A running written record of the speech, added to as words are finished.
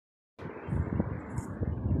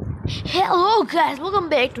Hello guys, welcome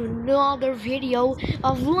back to another video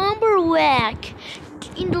of LUMBERWHACK.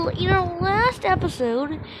 In our last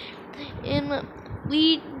episode,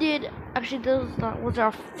 we did actually this was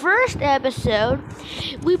our first episode.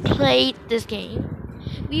 We played this game.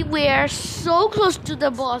 We were so close to the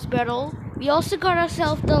boss battle. We also got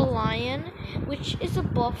ourselves the lion, which is a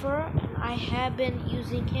buffer, and I have been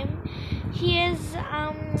using him. He is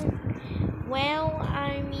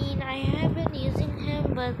I have been using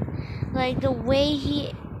him, but like the way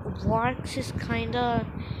he works is kinda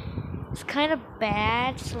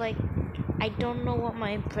bad. So like I don't know what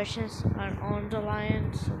my impressions are on the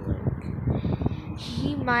lion. So like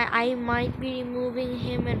I might be removing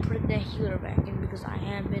him and putting the healer back in because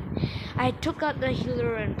I took out the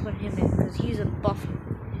healer and put him in because he's a buffer.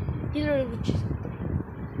 Healer, which is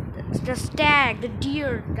the stag, the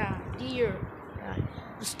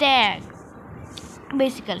stag,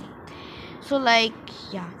 basically. So like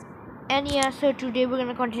yeah. And yeah, so today we're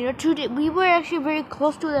gonna continue. Today we were actually very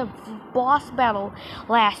close to the boss battle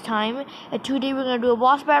last time, and today we're gonna do a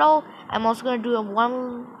boss battle. I'm also gonna do a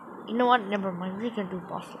one. You know what? Never mind. We're just gonna do a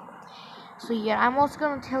boss level. So yeah, I'm also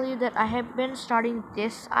gonna tell you that I have been starting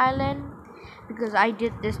this island because I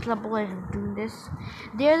did this level and I'm doing this.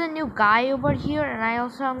 There's a new guy over here, and I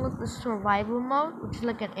also unlocked the survival mode, which is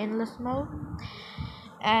like an endless mode,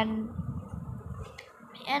 and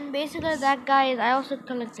basically that guy is I also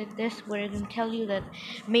collected this where it can tell you that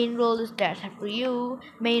main role is dash for you,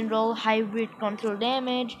 main role hybrid control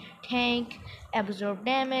damage, tank, absorb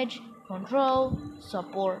damage, control,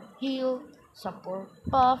 support heal, support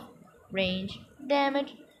buff, range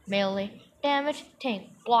damage, melee damage, tank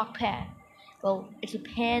block pad. Well, it's a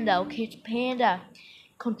panda, okay, it's a panda.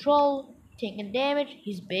 Control, tank and damage,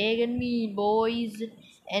 he's big and mean, boys,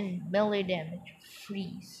 and melee damage,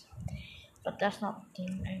 freeze. But that's not the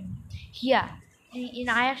thing. Yeah,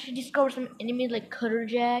 I actually discovered some enemies like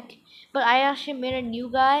Cutterjack, but I actually made a new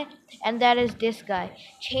guy, and that is this guy,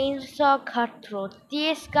 Chainsaw Cutthroat.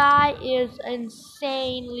 This guy is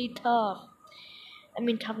insanely tough. I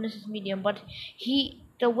mean, toughness is medium, but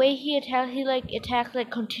the way he attacks, he like attacks like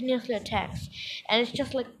continuously attacks, and it's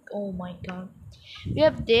just like, oh my god. We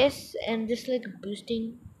have this and this like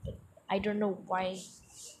boosting. I don't know why.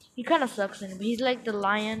 He kind of sucks in it, but he's like the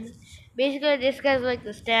lion. Basically, this guy's like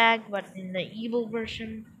the stag, but in the evil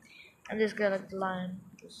version, and this guy like the lion.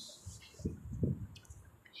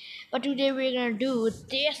 But today we're gonna do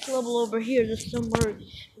this level over here, the summer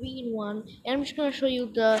green one, and I'm just gonna show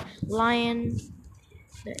you the lion,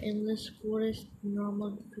 the endless forest,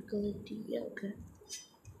 normal difficulty. Yeah, okay.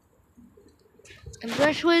 I'm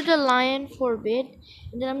gonna show you the lion for a bit,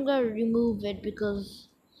 and then I'm gonna remove it because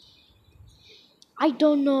I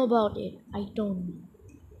don't know about it. I don't know.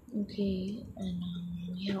 Okay, and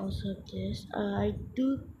we also have this. I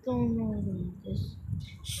don't know about this.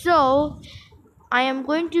 So I am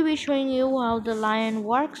going to be showing you how the lion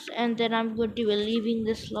works, and then I'm going to be leaving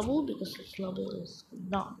this level because this level is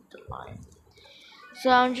not the lion. So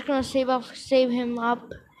I'm just gonna save him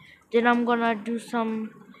up. Then I'm gonna do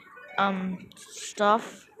some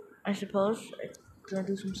stuff. I suppose I'm gonna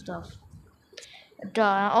do some stuff.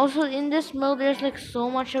 Also in this mode there's like so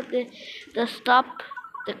much of the stuff,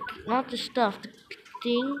 not the stuff, the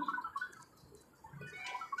thing.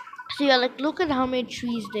 So yeah, like look at how many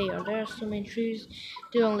trees there are. There are so many trees.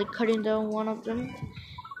 They're only cutting down one of them.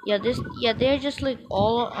 Yeah, they're just like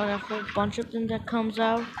all on a whole bunch of them that comes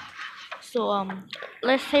out. So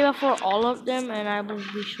let's save up for all of them, and I will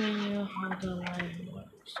be showing you how the line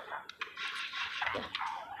works. Yeah.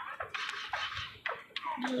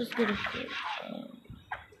 Let's get a fit.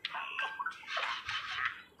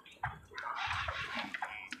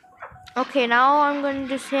 Okay, now I'm going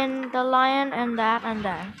to send the lion and that and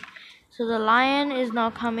that. So the lion is now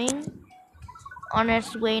coming on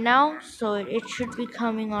its way now, so it should be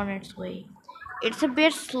coming on its way. It's a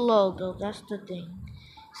bit slow though, that's the thing.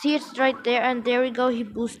 See, it's right there, and there we go, he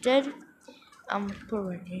boosted. Put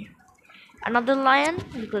right here. Another lion,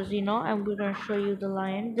 because and we're gonna show you the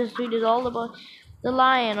lion. This video is all about the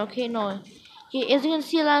lion, okay? No. As you can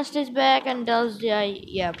see, lion stays back and does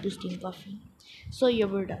the boosting buffing. So yeah,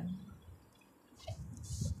 we're done.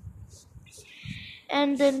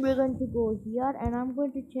 And then we're going to go here, and I'm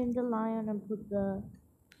going to change the lion and put the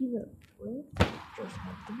healer. What just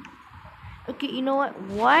happened? Okay, you know what?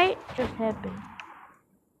 What just happened?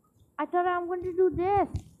 I thought I'm going to do this.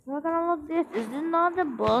 I'm gonna unlock this. Is this not a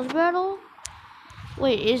boss battle?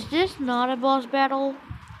 Wait, is this not a boss battle?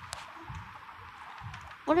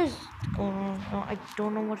 What is going on? No, I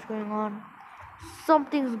don't know what's going on.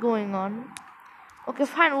 Something's going on. Okay,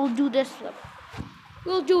 fine. We'll do this.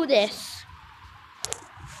 We'll do this.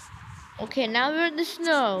 Okay, now we're in the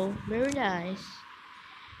snow. Very nice.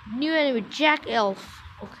 New enemy, Jack Elf.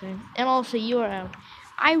 Okay, and also you're out.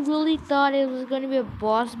 I really thought it was gonna be a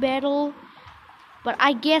boss battle, but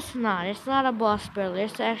I guess not. It's not a boss battle.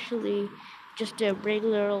 It's actually just a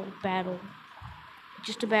regular old battle.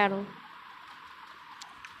 Just a battle.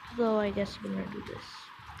 So I guess we're gonna do this.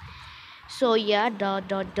 So yeah,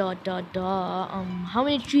 how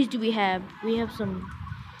many trees do we have? We have some.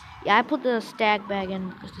 Yeah, I put the stag back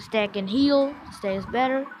in because the stag can heal. The stag is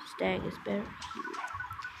better. Stag is better.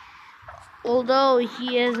 Although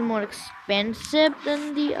he is more expensive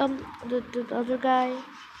than the other guy.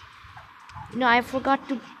 No, I forgot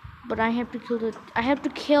to, but I have to kill the. I have to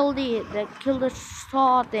kill the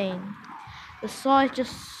saw thing. The saw is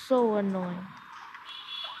just so annoying.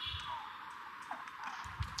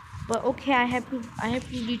 But okay, I have to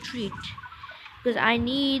retreat because I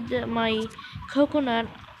need my coconut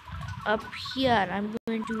up here. I'm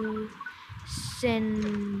going to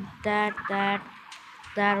send that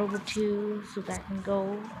over to so that I can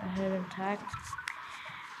go ahead and attack.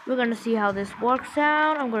 We're gonna see how this works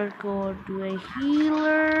out. I'm gonna go do a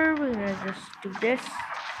healer. We're gonna just do this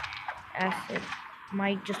as it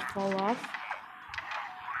might just fall off.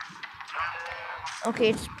 Okay,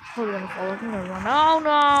 it's probably gonna fall off. I'm gonna run. Oh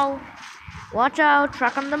no! Watch out!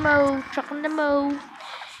 Truck on the move! Truck on the move!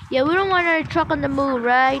 Yeah, we don't want a truck on the move,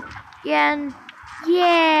 right? Yeah, and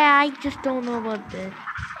yeah, I just don't know about this.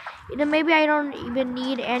 You know, maybe I don't even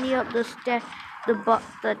need any of the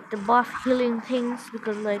buff healing things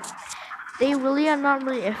because like they really are not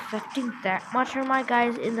really affecting that much of my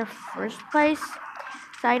guys in the first place.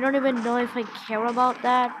 So I don't even know if I care about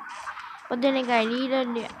that. But then again, I need a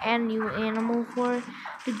new animal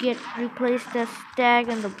to get replace the stag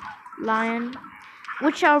and the lion.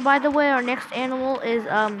 Which are, by the way, our next animal is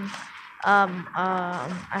I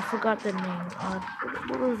forgot the name.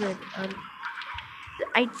 What was it?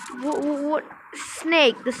 I what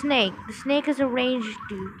snake? The snake is a ranged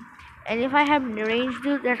dude, and if I have a ranged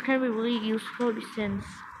dude, that's gonna be really useful since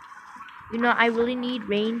you know I really need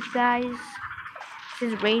range guys.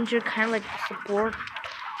 Since range are kind of like support,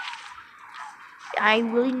 I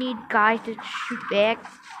really need guys to shoot back.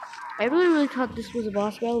 I really thought this was a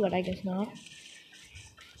boss battle, but I guess not.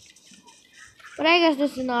 But I guess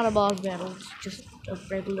this is not a boss battle. It's just a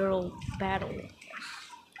regular old battle.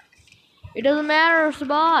 It doesn't matter if it's a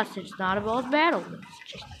boss. It's not a boss battle. It's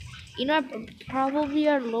just, you know, probably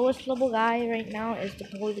our lowest level guy right now is the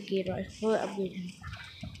Gator. I should upgrade him.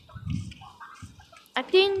 I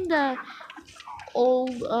think the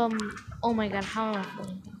old oh my god, how am I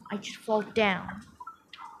falling? I just fall down.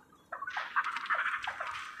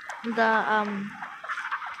 The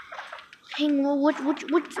thing. What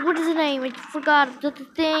is the name? I forgot the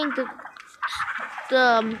thing.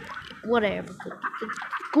 Whatever. The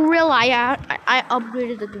gorilla. I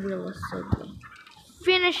upgraded the gorilla. So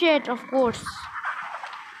finish it, of course.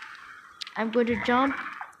 I'm going to jump.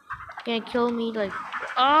 Gonna kill me like.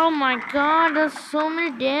 Oh my god, that's so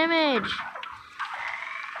many damage.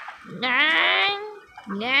 Nang,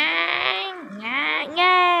 nang, nang,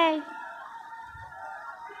 yay!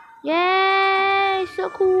 Yay! So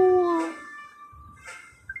cool.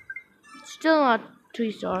 Still not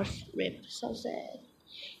 3 stars. Rip. So sad.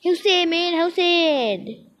 Who said, man? Who said?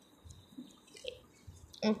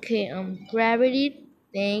 Okay, gravity.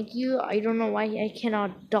 Thank you. I don't know why I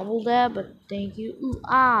cannot double that, but thank you. Ooh,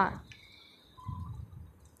 ah.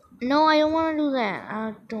 No, I don't want to do that.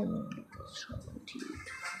 I don't want to do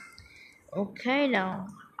that. Okay, now.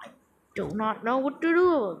 I do not know what to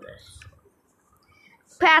do about this.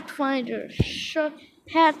 Pathfinder.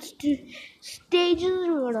 Paths to stages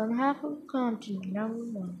road on half of continent. Number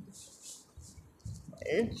 1.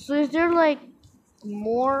 So is there like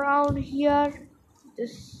more out here?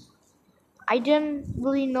 This I didn't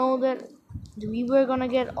really know that we were gonna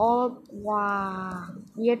get all of wow.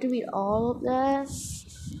 We had to beat all of that.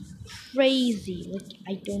 Crazy. Like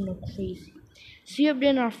I don't know crazy. So we have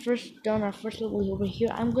done our first level over here.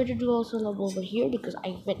 I'm going to do also a level over here because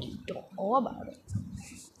I bet you don't know about it.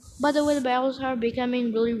 By the way, the battles are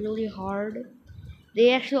becoming really hard.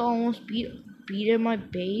 They actually almost beat my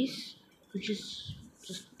base, which is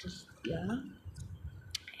just yeah.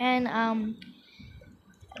 And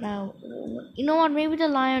now you know what? Maybe the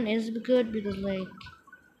lion is good because like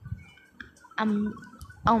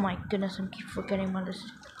oh my goodness, I keep forgetting what this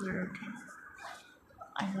is weird.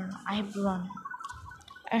 I don't know. I have to run.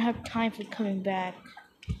 I don't have time for coming back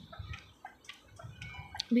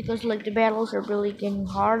because like the battles are really getting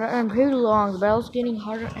harder and very long. The battles getting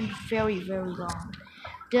harder and very long.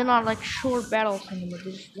 They're not like short battles anymore.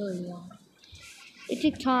 They're just really long. They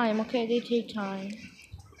take time. Okay, they take time.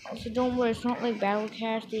 Also, don't worry, it's not like battle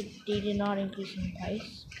cats. They did not increase in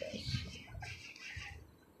price, guys.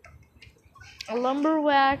 A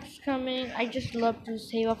lumberwack's coming. I just love to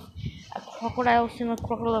save up a crocodile, save a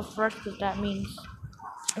crocodile first, because that means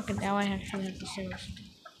okay. Now I actually have to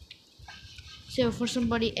save for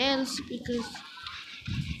somebody else because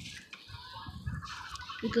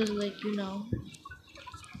like you know.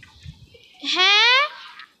 Huh?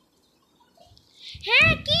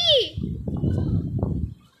 Hacky!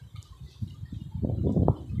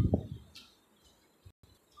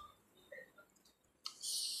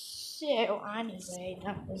 So anyway,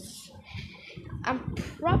 that was. I'm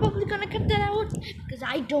probably gonna cut that out because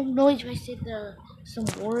I don't know if I said some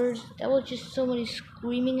words. That was just somebody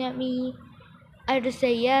screaming at me. I had to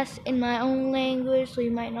say yes in my own language, so you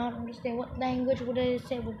might not understand what language what I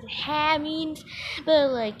say what the ha means. But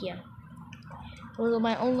like yeah, it was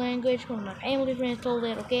my own language. One of my family friends told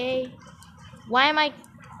it. Okay, why am I?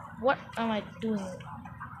 What am I doing?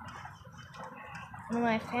 One of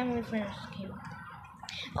my family friends came.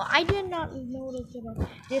 Oh, I did not notice about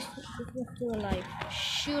this. This was still alive.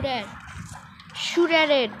 Shoot it! Shoot at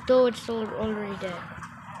it, though it's already dead.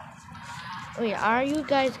 Wait, are you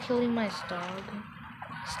guys killing my stag?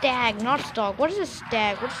 Stag, not stag. What is a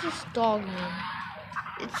stag? What does a stag mean?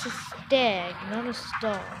 It's a stag, not a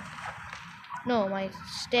stag. No, my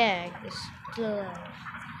stag is still alive.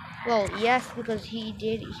 Well, yes, because he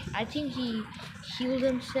did. I think he healed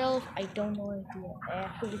himself. I don't know if he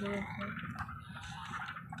actually healed himself.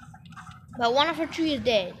 But one of our trees is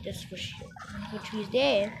dead, that's for sure. One of our trees is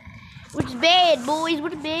dead. Which bad, boys?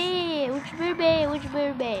 Which bad? Which very bad? Which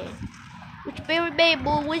very bad? Which very bad,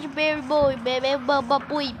 boy? Which very boy? Baby, boy,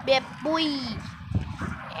 bad boy.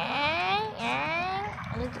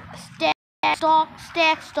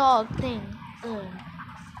 Stack stock thing. Ugh.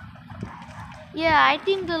 Yeah, I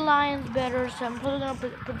think the lion's better, so I'm probably gonna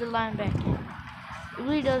put the lion back in. It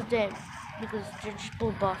really does that because they're just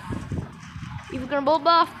bull buff. If you're gonna bull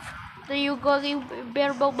buff, then you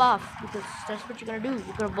better bull buff because that's what you're gonna do.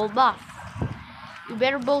 You're gonna bull buff. You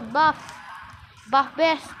better bull buff. Buff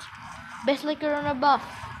best. Best like you're on a buff.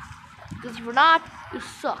 Because if you're not, you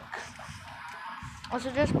suck.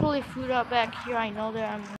 Also, just pull the food out back here. I know that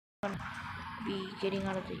I'm gonna be getting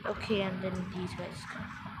out of the. Okay, and then these guys come.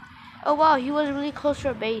 Oh wow, he was really close to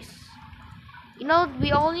our base. You know,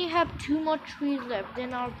 we only have 2 more trees left.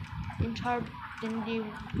 Then our entire. Then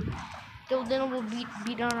we'll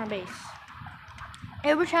beat on our base.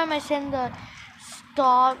 Every time I send the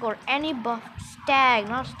stag or any buff stag,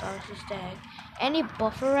 not stag, it's a stag, any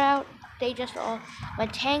buffer out, they just all my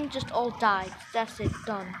tank just all died. That's it,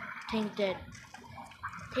 done. Tank dead.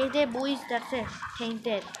 Tank dead, boys. That's it. Tank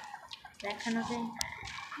dead. That kind of thing.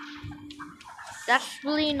 That's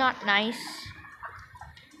really not nice.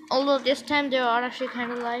 Although this time they are actually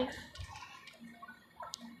kind of alive.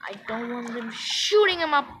 I don't want them shooting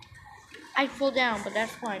him up. I fall down, but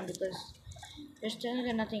that's fine because there's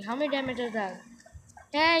still nothing. How many damage is that?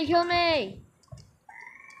 Hey, kill me!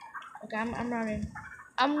 Okay, I'm running.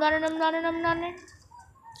 I'm running.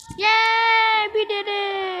 Yay! We did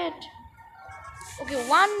it! Okay,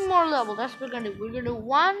 1 more level. That's what we're gonna do. We're gonna do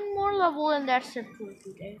 1 more level and that's it for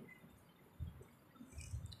today.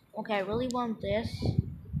 Okay, I really want this.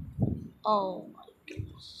 Oh my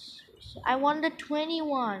goodness. I want the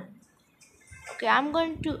 21. Okay, I'm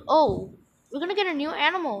going to. Oh, we're gonna get a new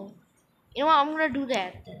animal. You know what? I'm gonna do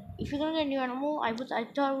that. Then. If you're gonna get a new animal, I thought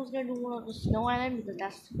I was gonna do one of the snow island because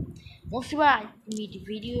that's mostly what the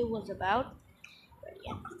video was about. But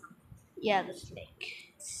yeah, the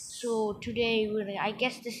snake. So today I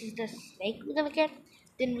guess this is the snake we're gonna get.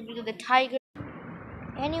 Then we're gonna get the tiger.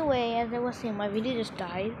 Anyway, as I was saying, my video just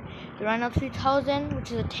died. The Rhino 3000,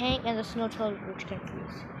 which is a tank, and the Snow Tail, which can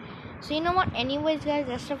freeze. So you know what? Anyways, guys,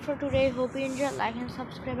 that's it for today. Hope you enjoyed. Like and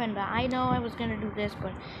subscribe. And I know I was gonna do this,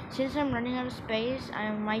 but since I'm running out of space,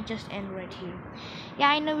 I might just end right here. Yeah,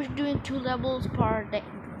 I know we're doing 2 levels per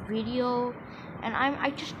video, and I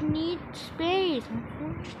just need space. My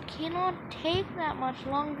phone just cannot take that much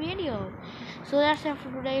long video. So that's it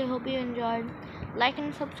for today. Hope you enjoyed. Like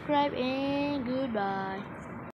and subscribe, and goodbye.